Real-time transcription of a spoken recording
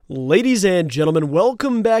Ladies and gentlemen,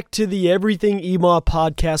 welcome back to the Everything EMAW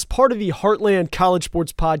podcast, part of the Heartland College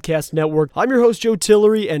Sports Podcast Network. I'm your host, Joe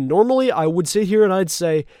Tillery, and normally I would sit here and I'd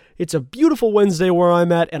say, it's a beautiful Wednesday where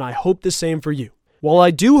I'm at, and I hope the same for you. While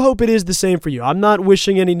I do hope it is the same for you, I'm not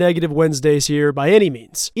wishing any negative Wednesdays here by any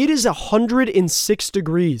means. It is 106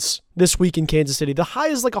 degrees this week in Kansas City. The high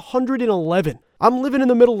is like 111. I'm living in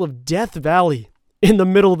the middle of Death Valley in the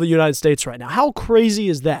middle of the United States right now. How crazy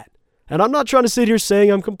is that? And I'm not trying to sit here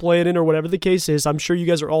saying I'm complaining or whatever the case is. I'm sure you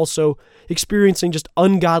guys are also experiencing just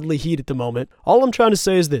ungodly heat at the moment. All I'm trying to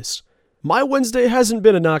say is this. My Wednesday hasn't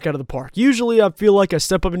been a knockout of the park. Usually I feel like I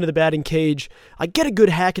step up into the batting cage, I get a good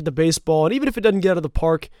hack at the baseball, and even if it doesn't get out of the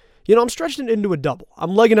park, I'm stretching it into a double.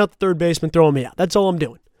 I'm legging out the third baseman, throwing me out. That's all I'm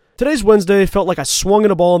doing. Today's Wednesday felt like I swung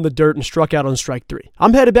at a ball in the dirt and struck out on strike three.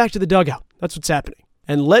 I'm headed back to the dugout. That's what's happening.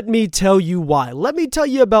 And let me tell you why. Let me tell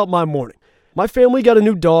you about my morning. My family got a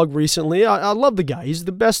new dog recently. I love the guy. He's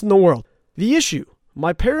the best in the world. The issue,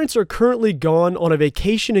 my parents are currently gone on a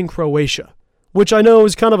vacation in Croatia, which I know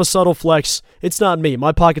is kind of a subtle flex. It's not me.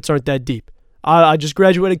 My pockets aren't that deep. I just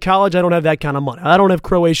graduated college. I don't have that kind of money. I don't have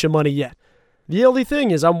Croatia money yet. The only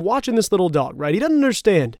thing is I'm watching this little dog, right? He doesn't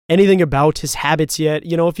understand anything about his habits yet.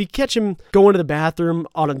 If you catch him going to the bathroom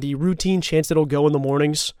on the routine chance that he'll go in the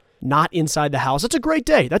mornings, not inside the house, that's a great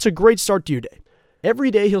day. That's a great start to your day.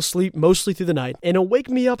 Every day he'll sleep mostly through the night, and he'll wake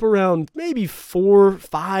me up around maybe 4,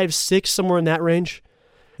 5, 6, somewhere in that range.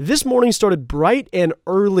 This morning started bright and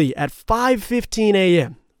early at 5:15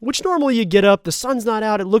 a.m., which normally you get up, the sun's not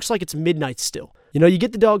out, it looks like it's midnight still. You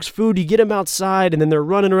get the dogs food, you get them outside, and then they're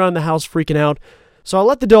running around the house freaking out. So I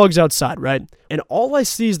let the dogs outside, right? And all I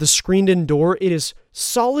see is the screened-in door. It is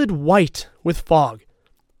solid white with fog.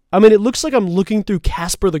 It looks like I'm looking through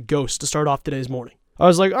Casper the Ghost to start off today's morning. I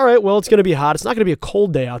was like, all right, well, it's going to be hot. It's not going to be a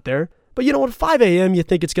cold day out there. But at 5 a.m., you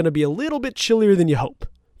think it's going to be a little bit chillier than you hope.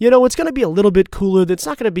 It's going to be a little bit cooler. It's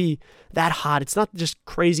not going to be that hot. It's not just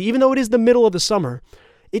crazy. Even though it is the middle of the summer,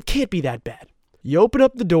 it can't be that bad. You open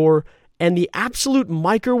up the door, and the absolute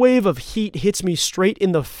microwave of heat hits me straight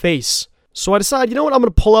in the face. So I decide, I'm going to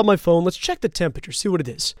pull out my phone. Let's check the temperature, see what it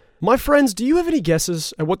is. My friends, do you have any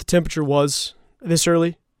guesses at what the temperature was this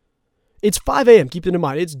early? It's 5 a.m., keep it in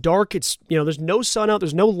mind. It's dark, there's no sun out,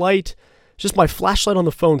 there's no light. It's just my flashlight on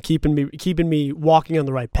the phone keeping me walking on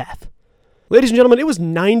the right path. Ladies and gentlemen, it was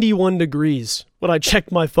 91 degrees when I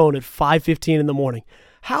checked my phone at 5:15 in the morning.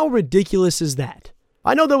 How ridiculous is that?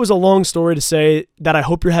 I know that was a long story to say that I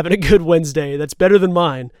hope you're having a good Wednesday. That's better than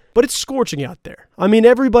mine, but it's scorching out there.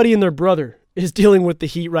 Everybody and their brother is dealing with the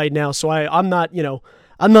heat right now, so I'm not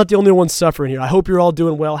the only one suffering here. I hope you're all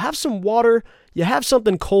doing well. Have some water. You have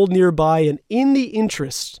something cold nearby, and in the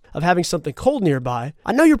interest of having something cold nearby,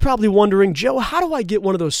 I know you're probably wondering, Joe, how do I get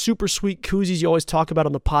one of those super sweet koozies you always talk about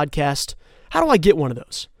on the podcast? How do I get one of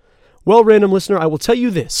those? Well, random listener, I will tell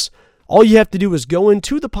you this. All you have to do is go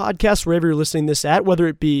into the podcast wherever you're listening this at, whether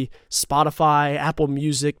it be Spotify, Apple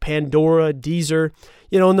Music, Pandora, Deezer,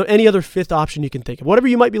 and any other fifth option you can think of. Whatever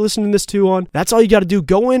you might be listening this to on, that's all you got to do.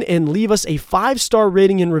 Go in and leave us a 5-star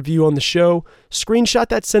rating and review on the show. Screenshot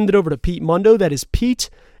that, send it over to Pete Mundo. That is Pete,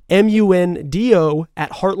 Mundo,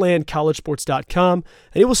 at heartlandcollegesports.com.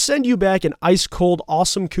 And it will send you back an ice-cold,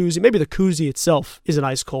 awesome koozie. Maybe the koozie itself isn't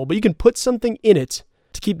ice-cold, but you can put something in it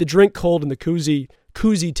to keep the drink cold and the koozie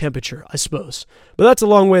temperature, I suppose. But that's a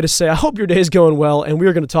long way to say I hope your day is going well, and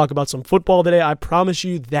we're going to talk about some football today. I promise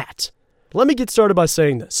you that. Let me get started by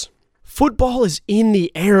saying this. Football is in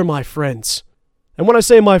the air, my friends. And when I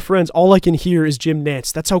say my friends, all I can hear is Jim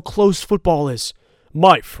Nantz. That's how close football is.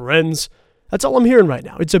 My friends. That's all I'm hearing right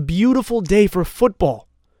now. It's a beautiful day for football.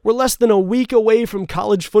 We're less than a week away from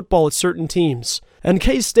college football at certain teams. And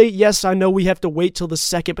K-State, yes, I know we have to wait till the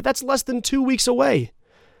 2nd, but that's less than 2 weeks away.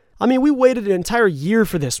 We waited an entire year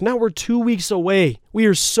for this. Now we're 2 weeks away. We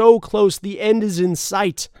are so close. The end is in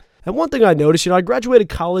sight. And one thing I noticed, I graduated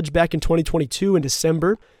college back in 2022 in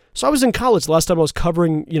December. So I was in college the last time I was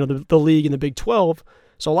covering, the league in the Big 12.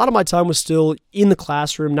 So a lot of my time was still in the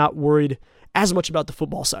classroom, not worried as much about the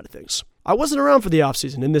football side of things. I wasn't around for the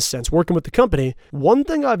offseason in this sense, working with the company. One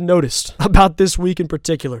thing I've noticed about this week in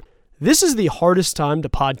particular, this is the hardest time to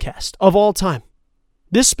podcast of all time.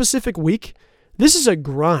 This specific week, this is a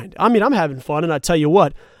grind. I'm having fun, and I tell you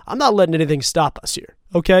what, I'm not letting anything stop us here,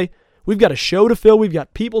 okay? We've got a show to fill. We've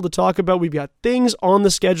got people to talk about. We've got things on the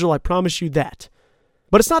schedule. I promise you that.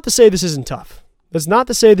 But it's not to say this isn't tough. It's not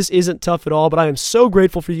to say this isn't tough at all, but I am so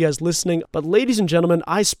grateful for you guys listening. But ladies and gentlemen,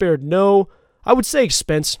 I spared no, I would say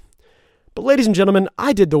expense. But ladies and gentlemen,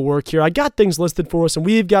 I did the work here. I got things listed for us, and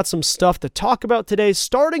we've got some stuff to talk about today,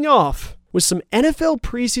 starting off with some NFL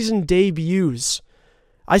preseason debuts.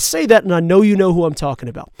 I say that, and I know you know who I'm talking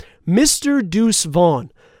about. Mr. Deuce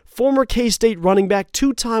Vaughn, former K-State running back,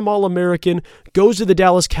 two-time All-American, goes to the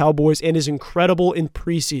Dallas Cowboys and is incredible in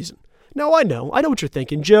preseason. Now, I know what you're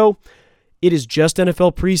thinking, Joe. It is just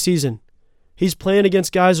NFL preseason. He's playing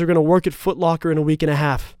against guys who are going to work at Foot Locker in a week and a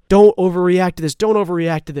half. Don't overreact to this. Don't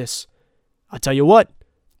overreact to this. I'll tell you what.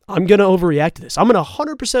 I'm going to overreact to this. I'm going to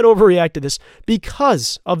 100% overreact to this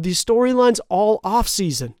because of the storylines all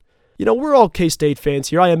offseason. You know, we're all K-State fans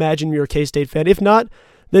here. I imagine you're a K-State fan. If not,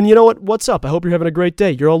 then you know what? What's up? I hope you're having a great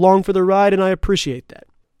day. You're along for the ride, and I appreciate that.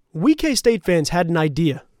 We K-State fans had an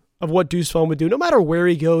idea of what Deuce Vaughn would do, no matter where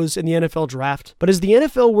he goes in the NFL draft. But as the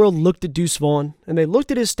NFL world looked at Deuce Vaughn, and they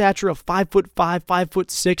looked at his stature of 5'5",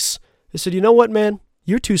 5'6", they said, you know what, man?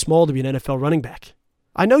 You're too small to be an NFL running back.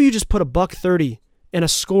 I know you just put a $130 and a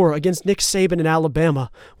score against Nick Saban in Alabama,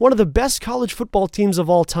 one of the best college football teams of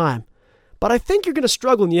all time. But I think you're going to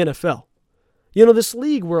struggle in the NFL. You know, this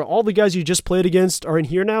league where all the guys you just played against are in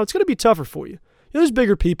here now, it's going to be tougher for you. There's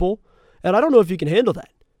bigger people, and I don't know if you can handle that.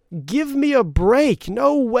 Give me a break.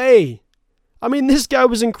 No way. I mean, this guy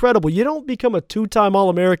was incredible. You don't become a two-time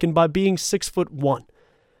All-American by being 6'1".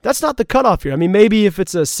 That's not the cutoff here. I mean, maybe if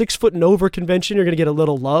it's a 6 foot and over convention, you're going to get a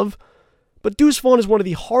little love. But Deuce Vaughn is one of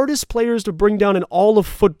the hardest players to bring down in all of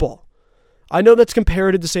football. I know that's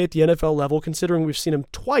comparative to say at the NFL level, considering we've seen him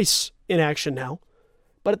twice in action now.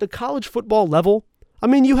 But at the college football level, I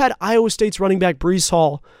mean, you had Iowa State's running back Breece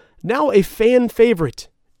Hall, now a fan favorite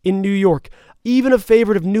in New York, even a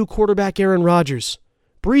favorite of new quarterback Aaron Rodgers.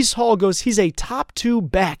 Breece Hall goes, he's a top 2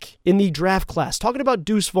 back in the draft class. Talking about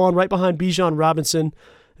Deuce Vaughn right behind Bijan Robinson,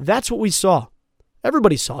 that's what we saw.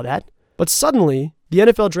 Everybody saw that. But suddenly, the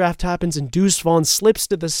NFL draft happens and Deuce Vaughn slips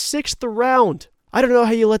to the 6th round. I don't know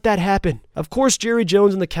how you let that happen. Of course, Jerry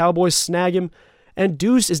Jones and the Cowboys snag him, and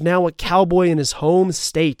Deuce is now a Cowboy in his home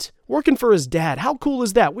state, working for his dad. How cool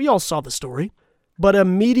is that? We all saw the story. But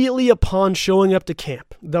immediately upon showing up to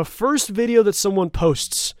camp, the first video that someone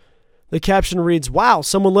posts, the caption reads, wow,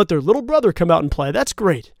 someone let their little brother come out and play. That's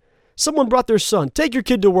great. Someone brought their son. Take your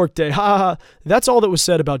kid to work day. Ha ha. That's all that was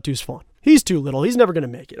said about Deuce Vaughn. He's too little. He's never going to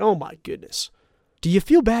make it. Oh my goodness. Do you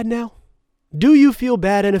feel bad now? Do you feel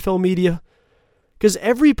bad, NFL media? Because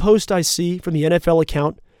every post I see from the NFL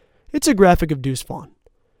account, it's a graphic of Deuce Vaughn.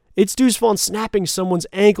 It's Deuce Vaughn snapping someone's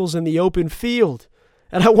ankles in the open field.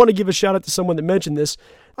 And I want to give a shout out to someone that mentioned this.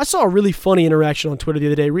 I saw a really funny interaction on Twitter the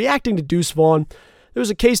other day reacting to Deuce Vaughn. There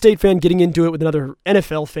was a K-State fan getting into it with another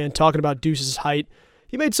NFL fan talking about Deuce's height.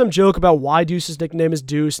 He made some joke about why Deuce's nickname is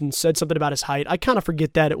Deuce and said something about his height. I kind of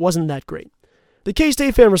forget that. It wasn't that great. The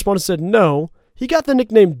K-State fan responded and said, no, he got the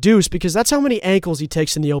nickname Deuce because that's how many ankles he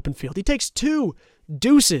takes in the open field. He takes 2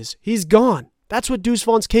 deuces. He's gone. That's what Deuce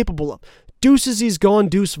Vaughn's capable of. Deuces, he's gone,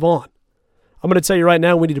 Deuce Vaughn. I'm going to tell you right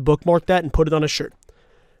now, we need to bookmark that and put it on a shirt.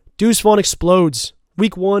 Deuce Vaughn explodes.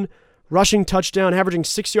 Week 1, rushing touchdown, averaging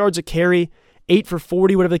 6 yards a carry, 8 for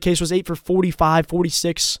 40, whatever the case was, 8 for 45,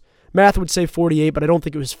 46. Math would say 48, but I don't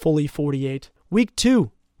think it was fully 48. Week 2,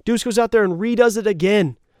 Deuce goes out there and redoes it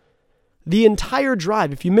again. The entire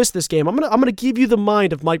drive, if you missed this game, I'm gonna give you the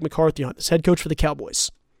mind of Mike McCarthy on this, head coach for the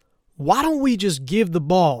Cowboys. Why don't we just give the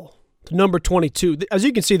ball to number 22? As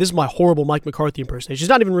you can see, this is my horrible Mike McCarthy impersonation. She's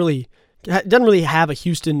not even really, doesn't really have a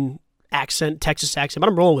Houston accent, Texas accent, but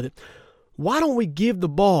I'm rolling with it. Why don't we give the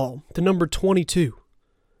ball to number 22?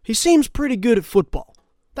 He seems pretty good at football.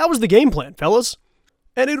 That was the game plan, fellas.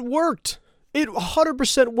 And it worked. It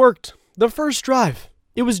 100% worked. The first drive.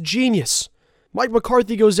 It was genius. Mike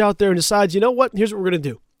McCarthy goes out there and decides, you know what? Here's what we're going to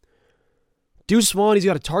do. Deuce Vaughn, he's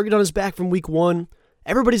got a target on his back from week 1.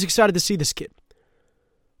 Everybody's excited to see this kid.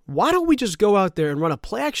 Why don't we just go out there and run a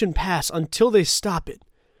play-action pass until they stop it?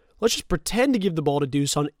 Let's just pretend to give the ball to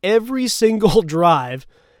Deuce on every single drive,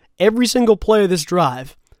 every single play of this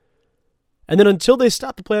drive. And then until they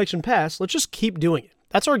stop the play-action pass, let's just keep doing it.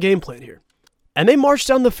 That's our game plan here. And they marched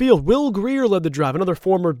down the field. Will Greer led the drive, another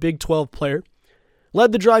former Big 12 player.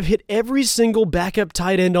 Led the drive, hit every single backup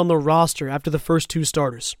tight end on the roster after the first 2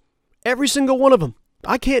 starters. Every single one of them.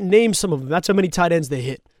 I can't name some of them. That's how many tight ends they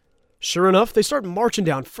hit. Sure enough, they start marching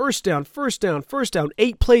down. First down.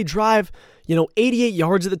 8-play drive. 88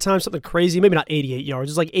 yards at the time, something crazy. Maybe not 88 yards.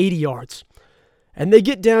 It's like 80 yards. And they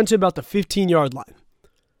get down to about the 15-yard line.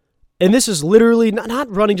 And this is literally not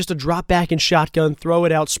running just a drop back and shotgun, throw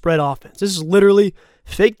it out, spread offense. This is literally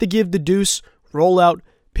fake the give to Deuce, roll out,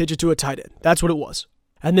 pitch it to a tight end. That's what it was.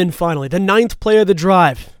 And then finally, the 9th play of the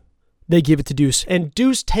drive, they give it to Deuce. And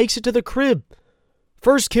Deuce takes it to the crib.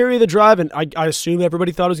 First carry of the drive, and I assume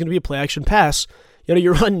everybody thought it was going to be a play-action pass.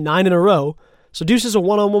 You run 9 in a row. So Deuce is a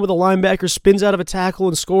one-on-one with a linebacker, spins out of a tackle,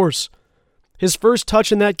 and scores. His first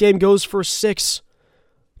touch in that game goes for 6.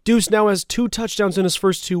 Deuce now has 2 touchdowns in his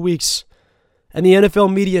first 2 weeks. And the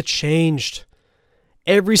NFL media changed.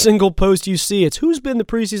 Every single post you see, it's who's been the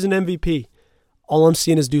preseason MVP. All I'm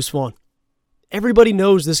seeing is Deuce Vaughn. Everybody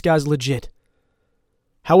knows this guy's legit.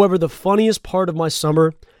 However, the funniest part of my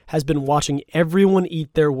summer has been watching everyone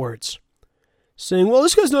eat their words. Saying, well,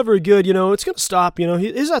 this guy's not very good, it's going to stop,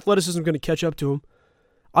 his athleticism is going to catch up to him.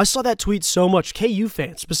 I saw that tweet so much, KU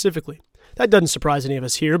fans specifically. That doesn't surprise any of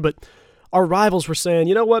us here, but our rivals were saying,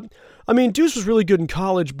 you know what? I mean, Deuce was really good in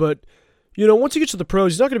college, but, once he gets to the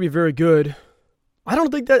pros, he's not going to be very good. I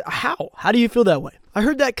don't think that... How? How do you feel that way? I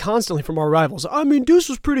heard that constantly from our rivals. I mean, Deuce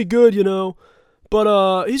was pretty good,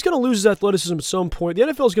 but he's going to lose his athleticism at some point. The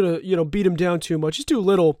NFL's going to, beat him down too much. He's too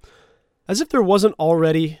little. As if there wasn't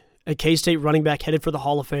already a K-State running back headed for the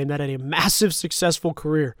Hall of Fame that had a massive, successful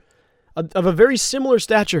career of a very similar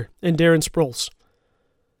stature in Darren Sproles.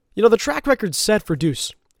 The track record's set for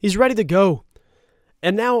Deuce. He's ready to go.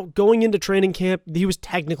 And now, going into training camp, he was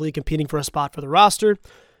technically competing for a spot for the roster.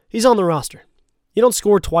 He's on the roster. You don't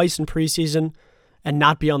score twice in preseason and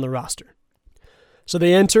not be on the roster. So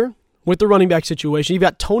they enter with the running back situation. You've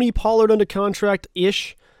got Tony Pollard under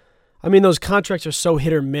contract-ish. I mean, those contracts are so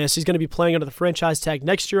hit or miss. He's going to be playing under the franchise tag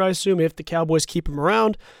next year, I assume, if the Cowboys keep him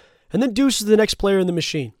around. And then Deuce is the next player in the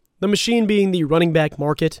machine. The machine being the running back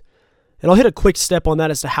market. And I'll hit a quick step on that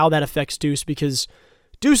as to how that affects Deuce, because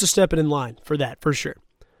Deuce is stepping in line for that, for sure.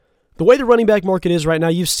 The way the running back market is right now,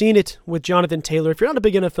 you've seen it with Jonathan Taylor. If you're not a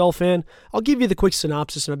big NFL fan, I'll give you the quick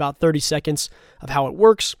synopsis in about 30 seconds of how it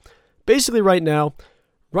works. Basically, right now,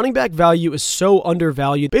 running back value is so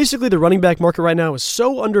undervalued. Basically, the running back market right now is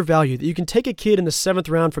so undervalued that you can take a kid in the 7th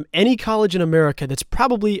round from any college in America that's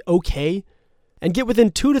probably okay and get within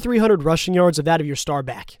 200 to 300 rushing yards of that of your star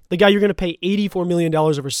back, the guy you're going to pay $84 million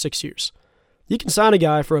over 6 years. You can sign a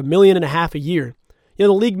guy for $1.5 million a year, the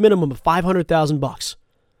league minimum of $500,000,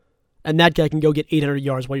 and that guy can go get 800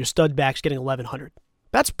 yards while your stud back's getting 1,100.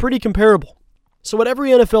 That's pretty comparable. So what every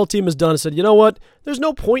NFL team has done is said, you know what? There's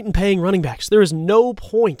no point in paying running backs. There is no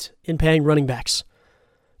point in paying running backs.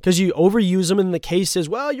 Because you overuse them, and the case is,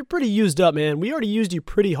 well, you're pretty used up, man. We already used you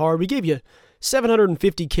pretty hard. We gave you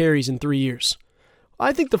 750 carries in 3 years.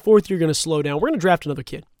 I think the 4th year going to slow down. We're going to draft another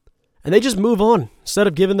kid. And they just move on. Instead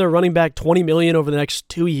of giving their running back $20 million over the next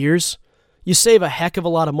 2 years, you save a heck of a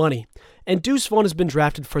lot of money. And Deuce Vaughn has been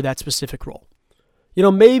drafted for that specific role.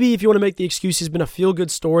 Maybe if you want to make the excuse he's been a feel-good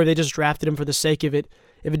story, they just drafted him for the sake of it.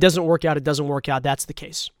 If it doesn't work out, it doesn't work out. That's the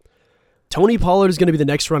case. Tony Pollard is going to be the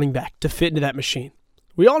next running back to fit into that machine.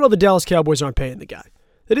 We all know the Dallas Cowboys aren't paying the guy.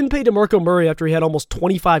 They didn't pay DeMarco Murray after he had almost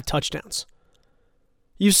 25 touchdowns.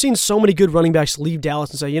 You've seen so many good running backs leave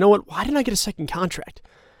Dallas and say, you know what, why didn't I get a second contract?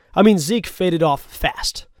 I mean, Zeke faded off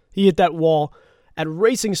fast. He hit that wall at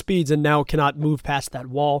racing speeds and now cannot move past that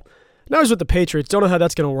wall. Now he's with the Patriots. Don't know how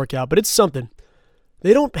that's going to work out, but it's something.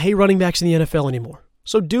 They don't pay running backs in the NFL anymore.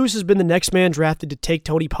 So Deuce has been the next man drafted to take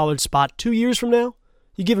Tony Pollard's spot 2 years from now.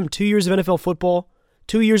 You give him 2 years of NFL football,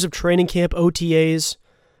 2 years of training camp, OTAs,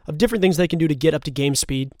 of different things they can do to get up to game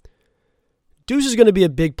speed. Deuce is going to be a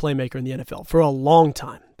big playmaker in the NFL for a long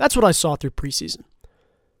time. That's what I saw through preseason.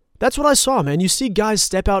 That's what I saw, man. You see guys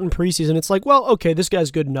step out in preseason. It's like, well, okay, this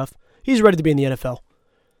guy's good enough. He's ready to be in the NFL.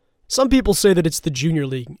 Some people say that it's the junior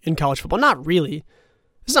league in college football. Not really.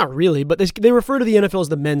 It's not really, but they refer to the NFL as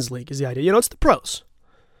the men's league is the idea. It's the pros.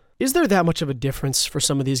 Is there that much of a difference for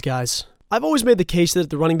some of these guys? I've always made the case that at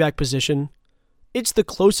the running back position, it's the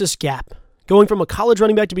closest gap. Going from a college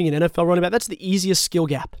running back to being an NFL running back, that's the easiest skill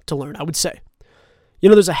gap to learn, I would say.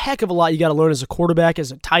 There's a heck of a lot you got to learn as a quarterback,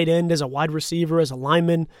 as a tight end, as a wide receiver, as a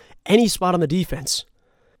lineman, any spot on the defense.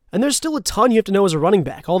 And there's still a ton you have to know as a running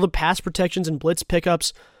back, all the pass protections and blitz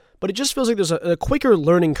pickups, but it just feels like there's a quicker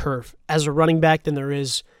learning curve as a running back than there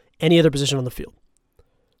is any other position on the field.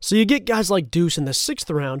 So you get guys like Deuce in the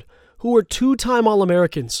 6th round who are 2-time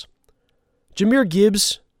All-Americans. Jahmyr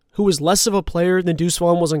Gibbs, who was less of a player than Deuce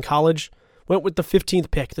Vaughn was in college, went with the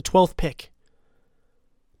 15th pick, the 12th pick.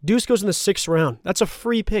 Deuce goes in the 6th round. That's a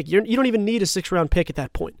free pick. You don't even need a 6th-round pick at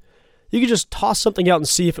that point. You can just toss something out and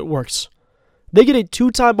see if it works. They get a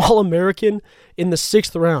 2-time All-American in the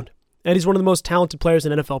 6th round, and he's one of the most talented players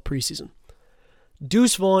in NFL preseason.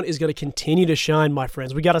 Deuce Vaughn is going to continue to shine, my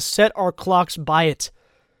friends. We got to set our clocks by it.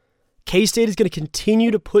 K-State is going to continue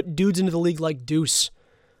to put dudes into the league like Deuce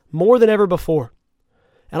more than ever before.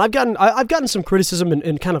 And I've gotten some criticism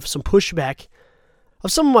and kind of some pushback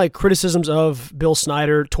of some of my criticisms of Bill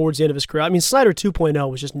Snyder towards the end of his career. I mean, Snyder 2.0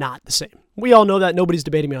 was just not the same. We all know that. Nobody's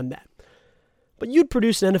debating me on that. But you'd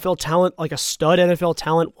produce an NFL talent, like a stud NFL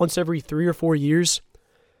talent, once every 3 or 4 years.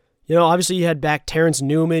 Obviously you had back Terrence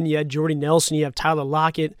Newman, you had Jordy Nelson, you have Tyler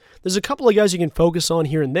Lockett. There's a couple of guys you can focus on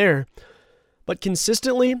here and there. But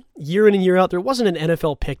consistently, year in and year out, there wasn't an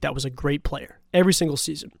NFL pick that was a great player every single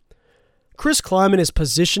season. Chris Kleiman is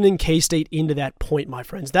positioning K-State into that point, my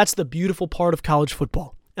friends. That's the beautiful part of college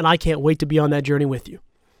football, and I can't wait to be on that journey with you.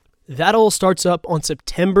 That all starts up on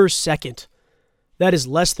September 2nd. That is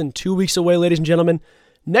less than 2 weeks away, ladies and gentlemen.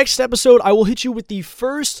 Next episode, I will hit you with the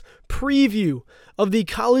first preview of the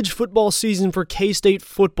college football season for K-State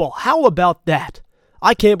football. How about that?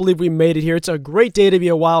 I can't believe we made it here. It's a great day to be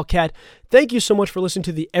a Wildcat. Thank you so much for listening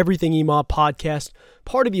to the Everything EMAW podcast,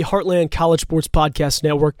 part of the Heartland College Sports Podcast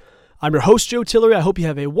Network. I'm your host, Joe Tillery. I hope you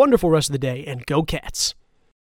have a wonderful rest of the day, and go Cats.